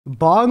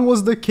Bon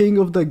was the king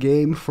of the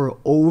game for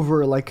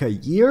over like a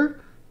year.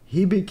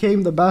 He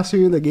became the best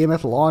hero in the game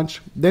at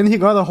launch. Then he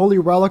got a holy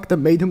relic that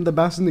made him the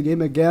best in the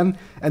game again.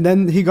 And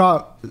then he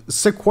got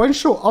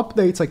sequential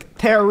updates like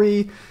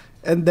Terry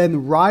and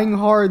then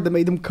Reinhardt that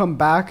made him come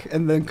back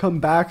and then come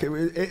back.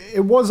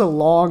 It was a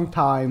long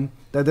time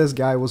that this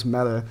guy was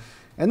meta.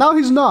 And now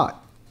he's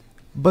not.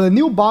 But a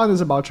new Bon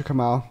is about to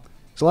come out.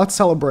 So let's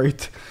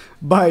celebrate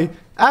by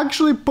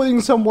actually putting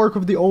some work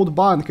with the old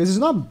Bon, because he's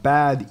not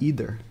bad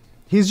either.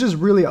 He's just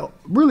really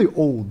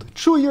old.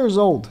 2 years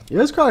old. It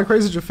is kind of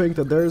crazy to think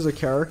that there is a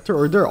character,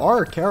 or there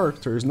are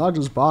characters, not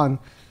just Bon,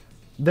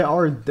 that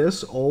are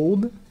this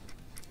old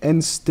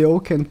and still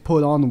can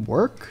put on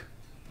work.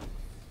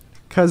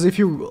 Because if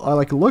you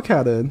like look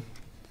at it,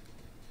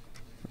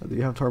 do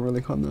you have Torment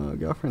Link on the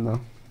girlfriend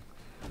now?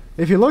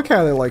 If you look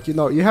at it, like, you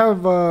know, you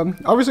have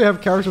obviously you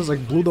have characters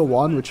like Blue the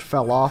One, which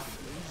fell off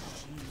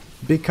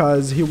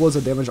because he was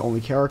a damage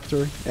only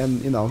character,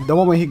 and you know the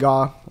moment he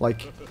got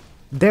like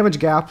damage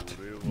gapped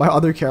by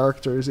other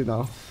characters, you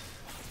know,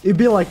 it'd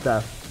be like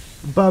that.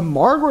 But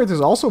Margaret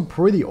is also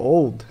pretty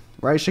old,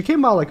 right? She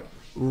came out like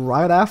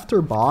right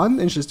after Bon,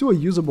 and she's still a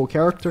usable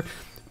character.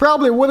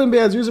 Probably wouldn't be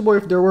as usable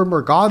if there were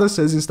more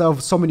goddesses instead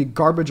of so many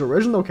garbage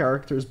original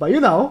characters, but you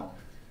know,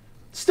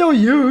 still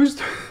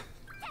used.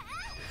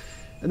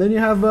 And then you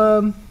have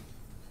the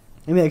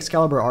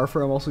Excalibur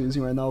Arthur I'm also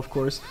using right now, of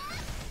course.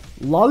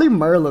 Lolly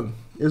Merlin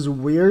is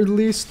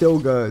weirdly still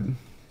good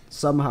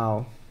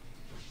somehow,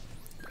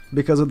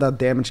 because of that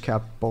damage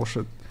cap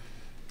bullshit.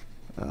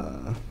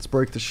 Let's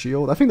break the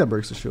shield. I think that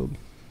breaks the shield.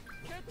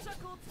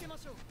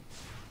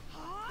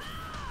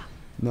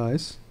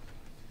 Nice.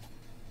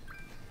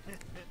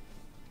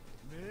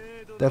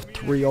 They have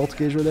 3 ult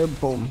gauge right there.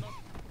 Boom.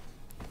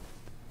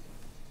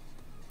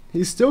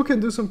 He still can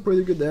do some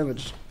pretty good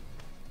damage.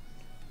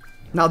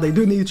 Now they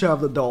do need to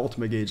have the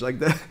ultimate gauge. Like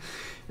that.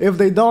 If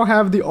they don't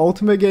have the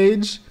ultimate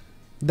gauge,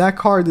 that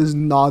card is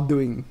not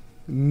doing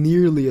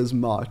nearly as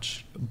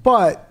much.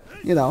 But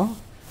you know,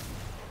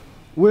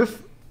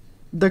 with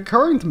the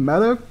current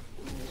meta,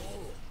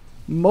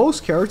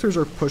 most characters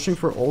are pushing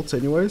for ults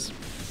anyways.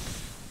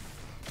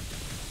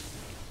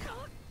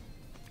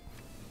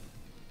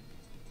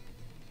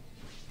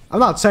 I'm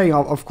not saying,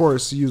 of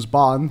course, use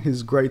Bon.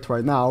 He's great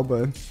right now,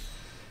 but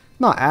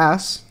not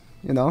ass,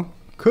 you know.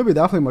 Could be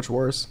definitely much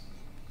worse.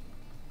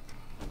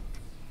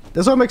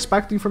 That's what I'm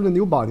expecting from the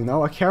new Bon, you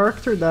know. A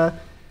character that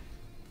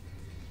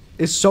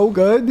is so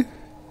good,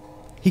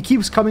 he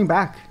keeps coming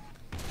back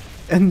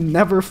and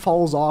never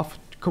falls off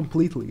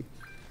completely.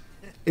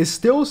 Is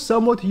still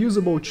somewhat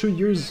usable 2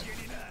 years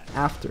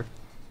after.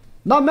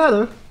 Not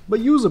meta,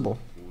 but usable.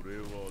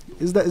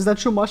 Is that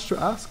too much to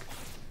ask?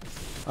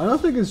 I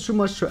don't think it's too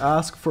much to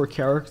ask for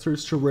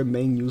characters to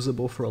remain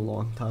usable for a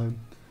long time.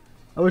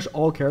 I wish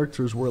all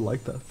characters were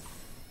like that,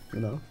 you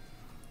know?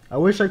 I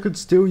wish I could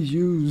still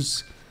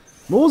use...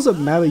 What was a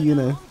meta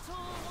unit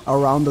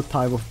around the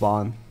time of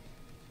Bon?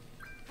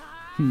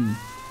 I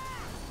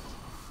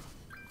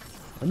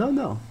don't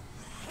know.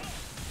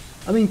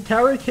 I mean,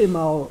 Terry came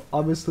out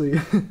obviously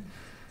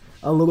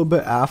a little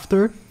bit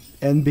after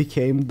and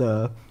became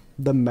the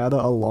meta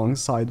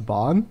alongside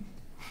Bon.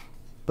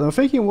 But I'm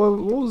thinking, what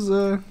was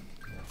a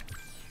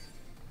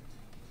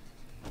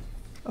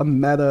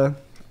meta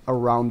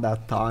around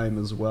that time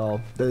as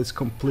well that is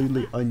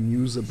completely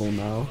unusable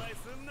now?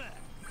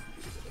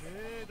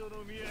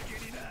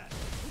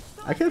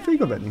 I can't think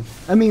of any.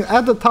 I mean,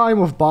 at the time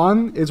of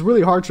Bon, it's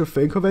really hard to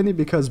think of any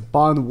because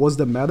Bon was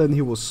the meta and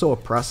he was so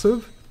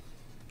oppressive.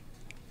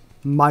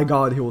 My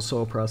god, he was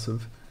so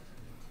oppressive.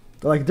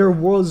 Like, there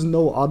was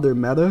no other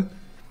meta,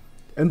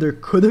 and there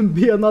couldn't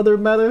be another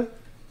meta.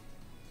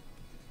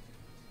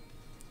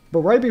 But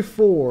right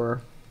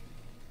before,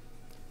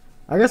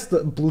 I guess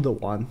the Blue the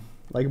One.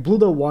 Like, Blue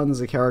the One is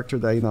a character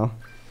that, you know,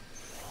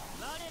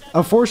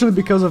 unfortunately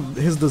because of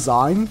his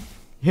design,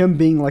 him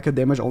being like a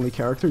damage only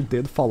character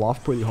did fall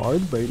off pretty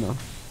hard, but you know,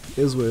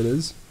 is what it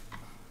is.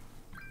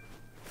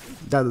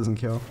 That doesn't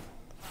kill.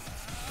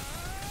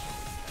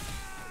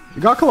 It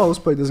got close,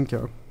 but it doesn't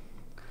kill.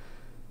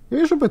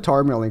 Maybe I should put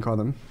Torment Link on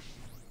him.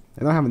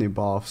 I don't have any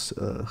buffs.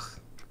 Ugh.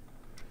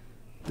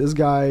 This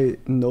guy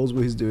knows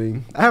what he's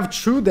doing. I have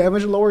true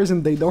damage lowers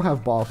and they don't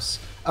have buffs.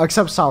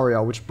 Except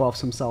Sauriel, which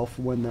buffs himself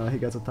when he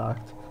gets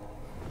attacked.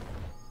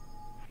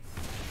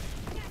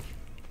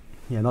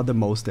 Yeah, not the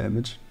most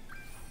damage.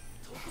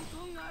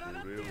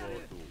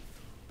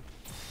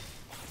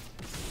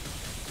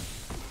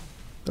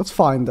 That's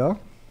fine though.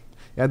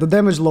 Yeah, the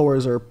damage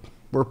lowers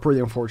were pretty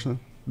unfortunate.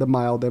 The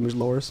mild damage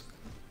lowers.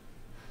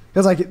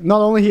 Because like,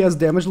 not only he has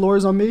damage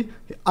lowers on me,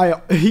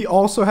 he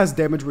also has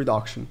damage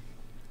reduction.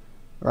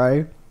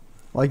 Right?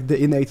 Like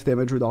the innate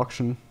damage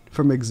reduction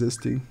from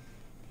existing.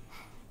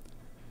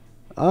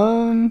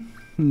 Can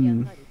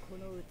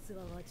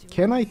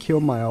I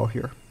kill Mael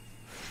here?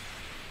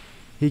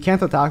 He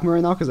can't attack me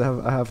right now because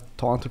I have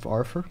taunt with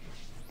Arthur.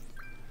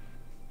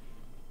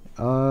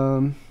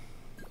 Well,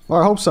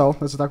 I hope so.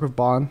 Let's attack with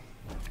Bon.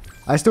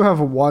 I still have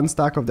 1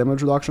 stack of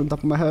damage reduction on top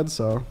of my head,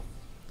 so...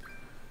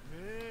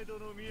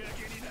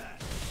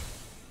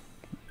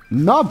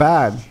 Not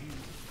bad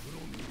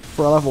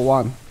for a level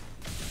 1.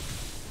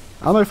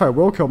 I don't know if I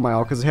will kill my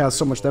Al because he has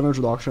so much damage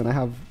reduction.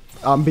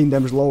 I'm being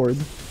damage lowered.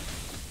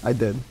 I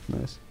did.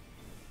 Nice.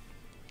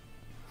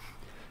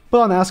 But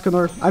on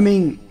Ascanor, I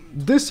mean,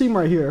 this team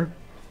right here,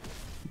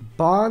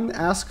 Bon,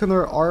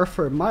 Ascanor,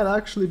 Arthur might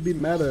actually be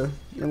meta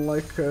in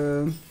like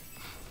a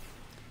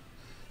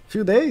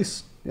few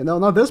days. You know,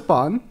 not this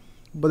Bon,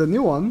 but a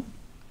new one.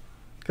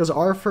 Because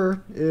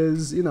Arthur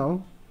is, you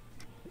know,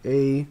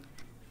 a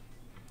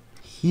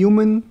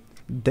human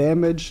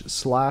damage /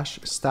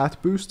 stat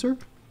booster.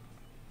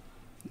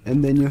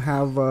 And then you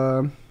have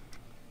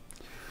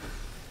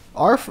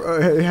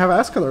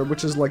Ascanor,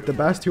 which is like the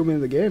best human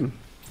in the game.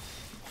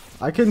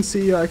 I can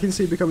see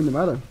it becoming the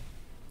meta.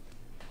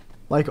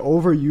 Like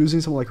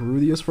overusing something like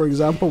Rudius, for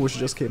example, which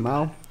just came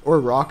out, or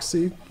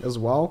Roxy as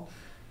well.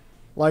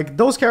 Like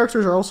those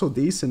characters are also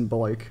decent, but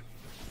like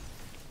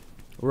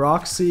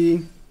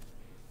Roxy,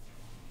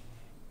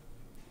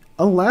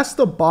 unless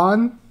the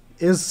Bon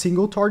is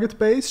single target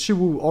based, she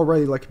will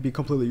already like be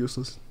completely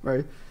useless,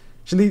 right?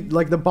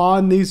 The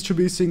Bon needs to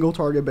be single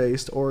target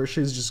based, or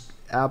she's just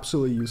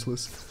absolutely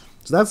useless.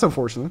 So that's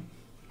unfortunate.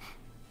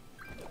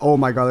 Oh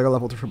my god, I got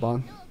level 2 for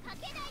Bon.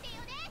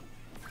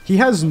 He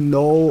has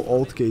no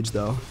ult gauge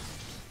though.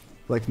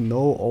 Like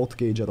no ult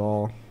gauge at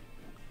all.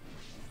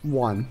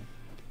 1.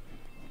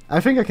 I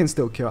think I can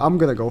still kill. I'm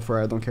gonna go for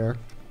it, I don't care.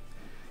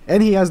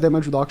 And he has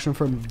damage reduction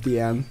from the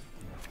end.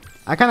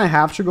 I kinda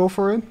have to go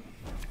for it.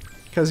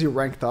 Because he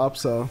ranked up,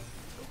 so.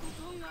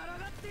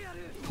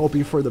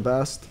 Hoping for the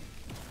best.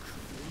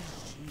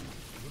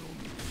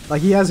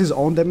 Like he has his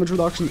own damage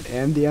reduction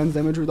and the end's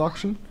damage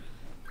reduction.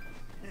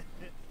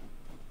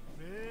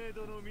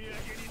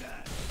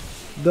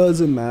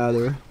 Doesn't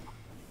matter.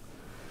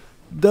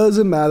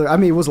 Doesn't matter. I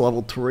mean, it was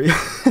level 3.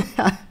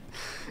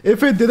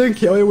 If it didn't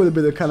kill, it would have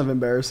been kind of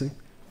embarrassing.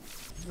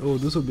 Oh,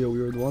 this would be a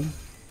weird one.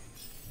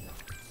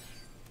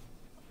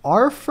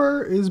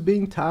 Arthur is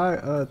being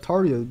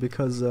targeted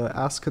because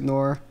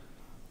Ascanor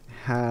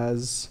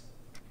has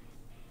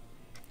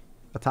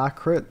attack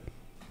crit.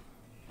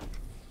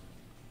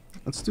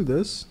 Let's do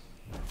this.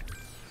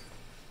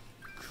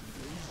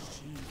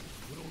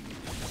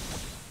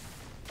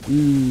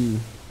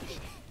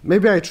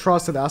 Maybe I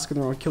trusted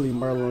Ascanor on killing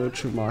Marlon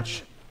too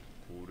much.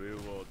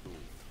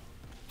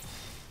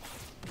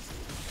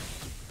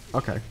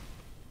 Okay.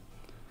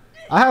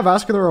 I have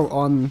Ascanor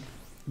on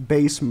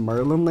base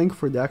Merlin link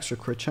for the extra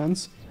crit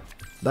chance.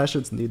 That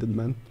shit's needed,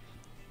 man.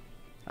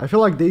 I feel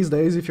like these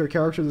days, if your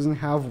character doesn't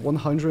have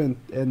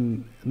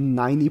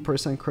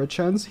 190% crit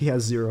chance, he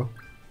has 0.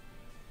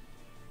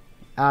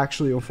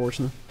 Actually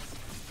unfortunate.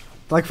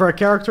 Like for a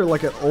character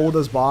like as old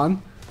as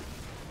Bon,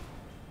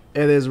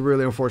 it is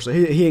really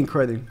unfortunate. He ain't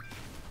critting.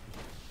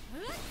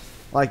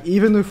 Like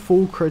even with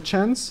full crit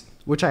chance,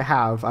 which I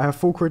have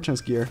full crit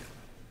chance gear,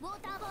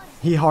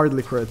 he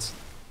hardly crits.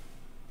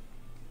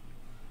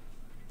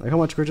 Like how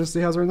much crit chance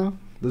he has right now?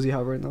 Does he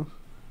have right now?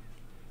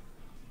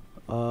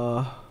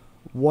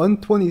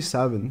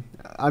 127.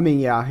 I mean,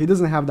 yeah, he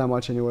doesn't have that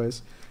much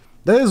anyways.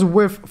 That is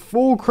with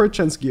full crit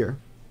chance gear.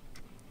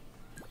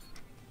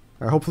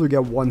 Alright, hopefully we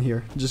get 1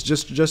 here. Just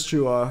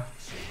to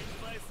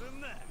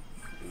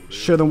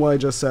shit on what I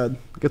just said.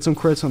 Get some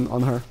crits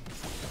on her.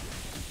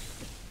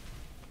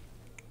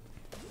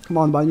 Come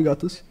on, Bon, you got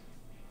this.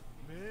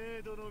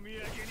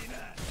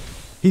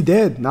 He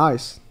did,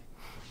 nice.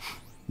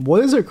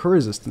 What is her crit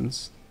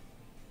resistance?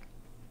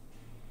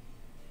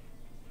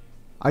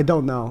 I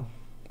don't know.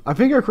 I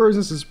think her crit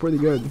resistance is pretty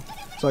good.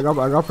 So I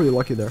got pretty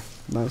lucky there.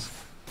 Nice.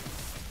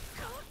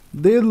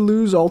 Did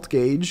lose ult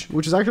gauge,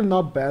 which is actually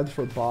not bad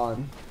for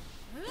Bon.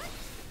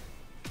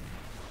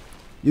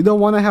 You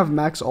don't want to have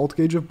max ult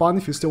gauge with Bon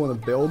if you still want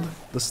to build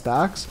the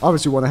stacks.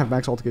 Obviously you want to have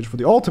max ult gauge for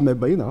the ultimate,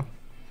 but you know.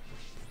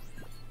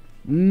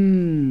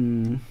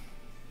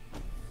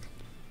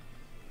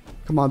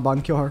 Come on,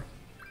 Bon, kill her.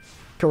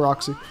 Kill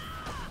Roxy.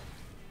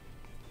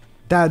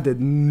 That did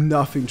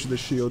nothing to the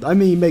shield. I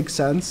mean, it makes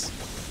sense.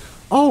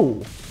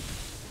 Oh!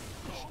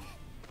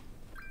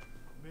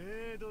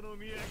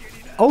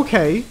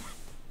 Okay.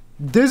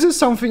 This is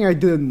something I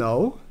didn't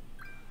know.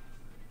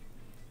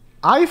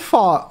 I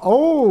thought...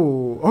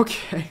 Oh,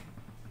 okay.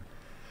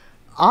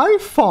 I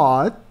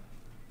thought...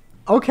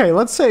 Okay,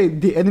 let's say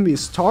the enemy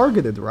is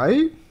targeted,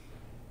 right?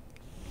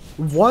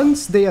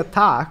 Once they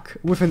attack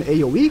with an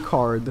AoE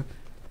card,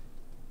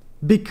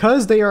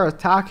 because they are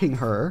attacking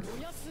her,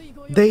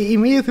 they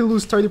immediately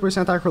lose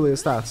 30% attack related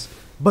stats.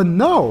 But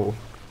no!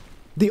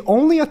 The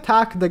only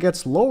attack that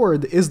gets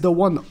lowered is the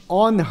one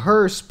on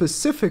her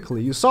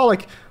specifically. You saw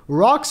like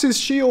Roxy's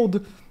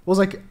shield was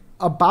like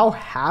about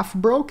half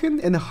broken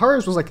and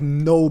hers was like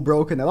no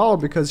broken at all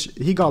because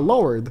he got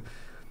lowered.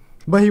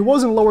 But he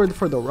wasn't lowered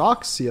for the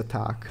Roxy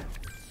attack.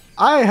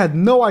 I had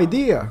no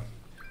idea.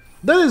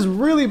 That is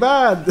really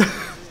bad.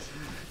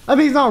 I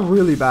mean, it's not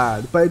really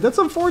bad, but that's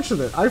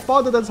unfortunate. I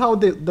thought that that's how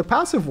the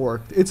passive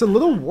worked. It's a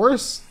little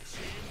worse.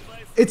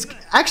 It's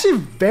actually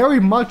very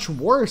much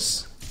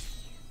worse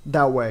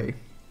that way.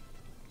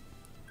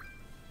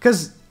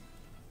 Because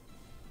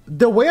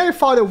the way I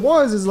thought it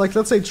was is like,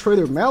 let's say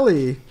Trader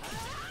Melee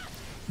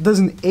does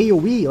an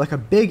AoE, like a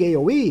big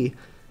AoE,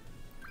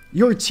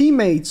 your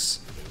teammates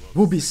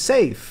will be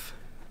safe.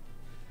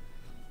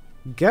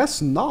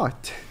 Guess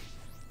not.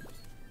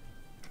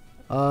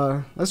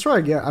 Let's try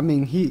again. I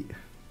mean, he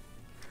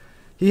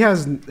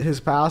has his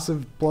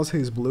passive plus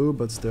his blue,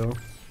 but still.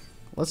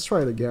 Let's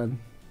try it again.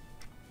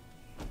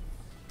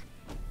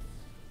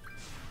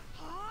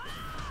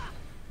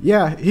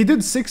 Yeah, he did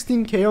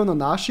 16k on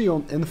Nanashi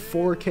and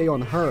 4k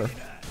on her.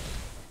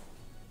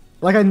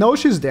 Like, I know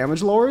she's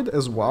damage lowered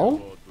as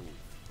well,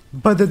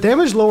 but the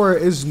damage lower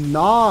is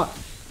not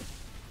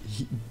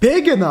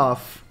big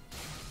enough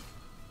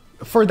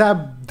for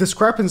that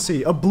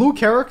discrepancy. A blue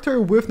character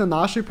with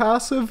Nanashi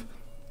passive,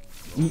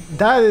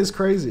 that is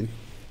crazy.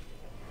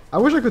 I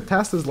wish I could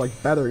test this like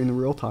better in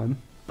real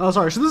time. Oh,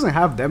 sorry, she doesn't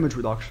have damage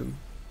reduction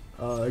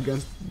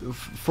against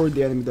for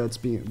the enemy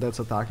that's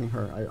attacking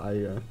her.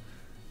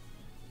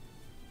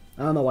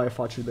 I don't know why I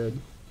thought she did.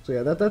 So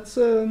yeah, that's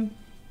and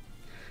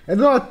do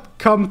not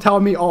come tell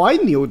me, oh, I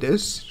knew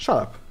this. Shut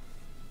up.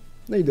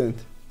 No, you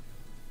didn't.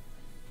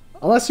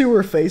 Unless you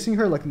were facing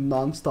her like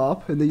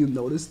non-stop and then you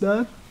noticed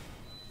that.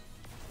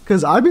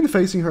 Because I've been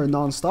facing her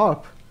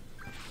non-stop.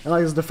 And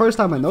like, it's the first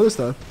time I noticed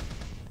that.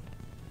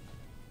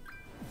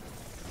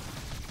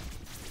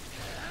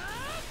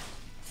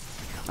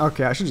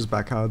 Okay, I should just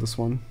back out of this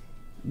one.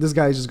 This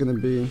guy is just gonna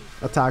be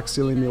attack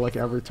sealing me like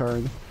every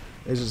turn.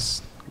 It's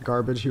just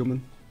garbage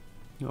human.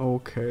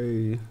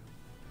 Okay.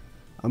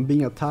 I'm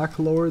being attack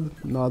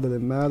lowered, not that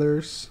it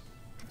matters.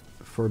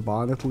 For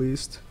Bond at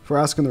least. For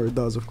Askener it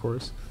does, of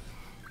course.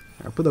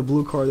 I put a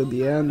blue card at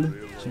the end.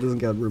 She doesn't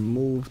get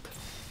removed.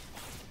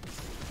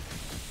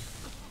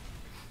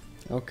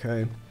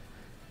 Okay.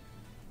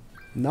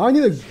 Now I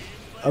need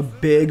a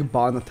big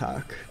Bond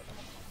attack.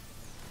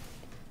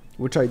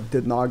 Which I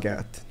did not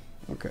get.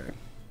 Okay.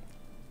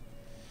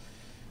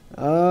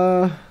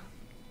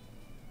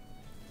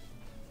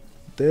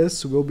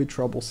 This will be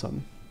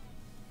troublesome.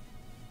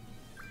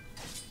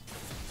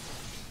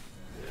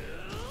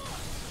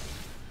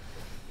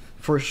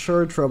 For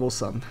sure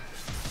troublesome.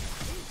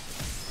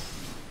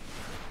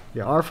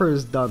 Yeah, Arthur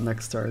is done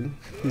next turn.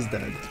 He's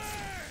dead.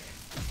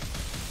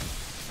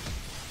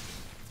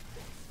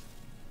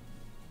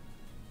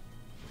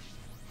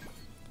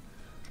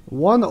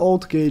 One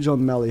ult gauge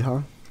on melee,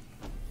 huh?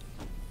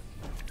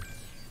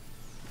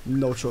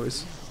 No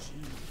choice.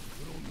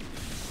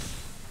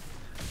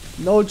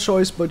 No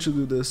choice but to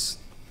do this.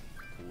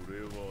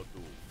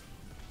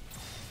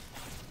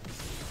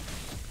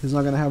 He's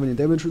not gonna have any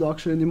damage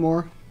reduction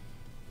anymore.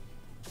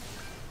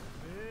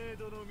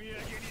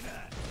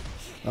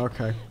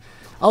 Okay.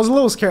 I was a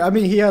little scared. I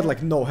mean, he had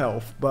like no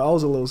health, but I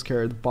was a little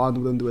scared Bond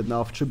wouldn't do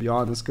enough, to be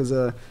honest, because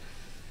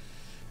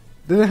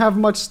didn't have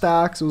much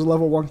stacks. It was a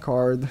level 1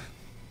 card.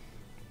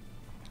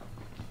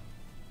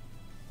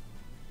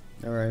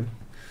 Alright.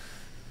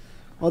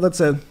 Well,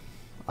 that's it.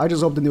 I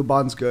just hope the new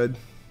Bond's good.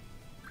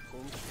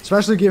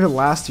 Especially given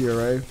last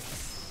year, right?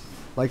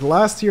 Like,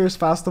 last year's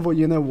Festival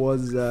unit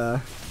was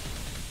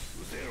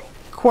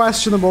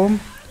questionable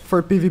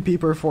for PvP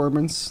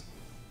performance.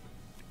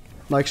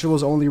 Like, she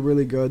was only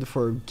really good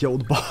for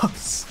guild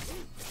boss.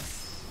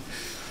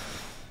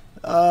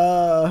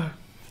 I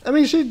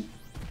mean,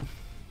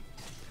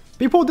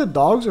 people did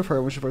dogs with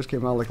her when she first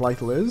came out,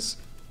 like Liz.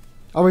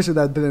 Obviously,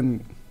 that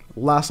didn't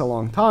last a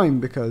long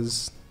time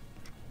because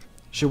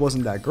she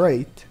wasn't that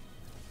great.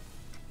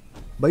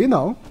 But you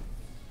know,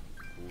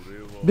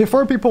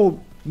 before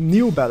people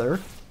knew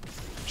better,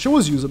 she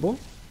was usable.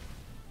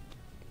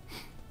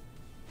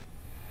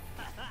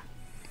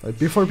 Like,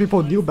 before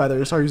people knew better,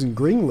 they started using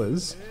Green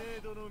Liz.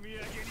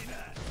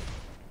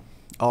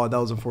 Oh, that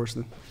was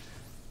unfortunate.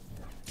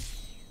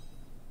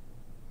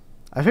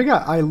 I think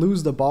I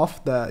lose the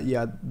buff that,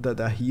 yeah,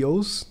 that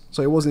heals.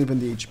 So it wasn't even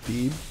the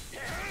HP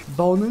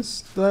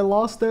bonus that I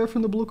lost there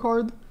from the blue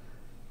card.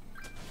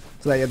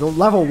 So yeah, the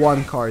level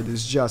 1 card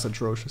is just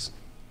atrocious.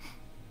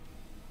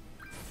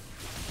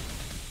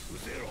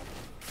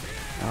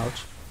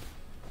 Ouch.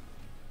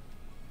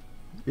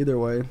 Either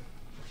way.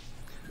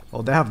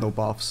 Oh, they have no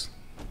buffs.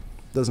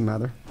 Doesn't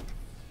matter.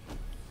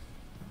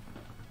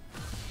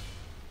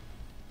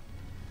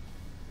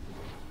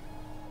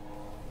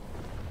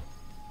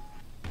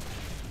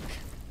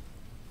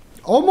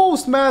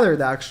 Almost mattered,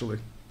 actually.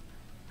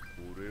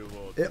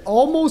 It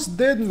almost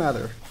did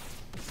matter.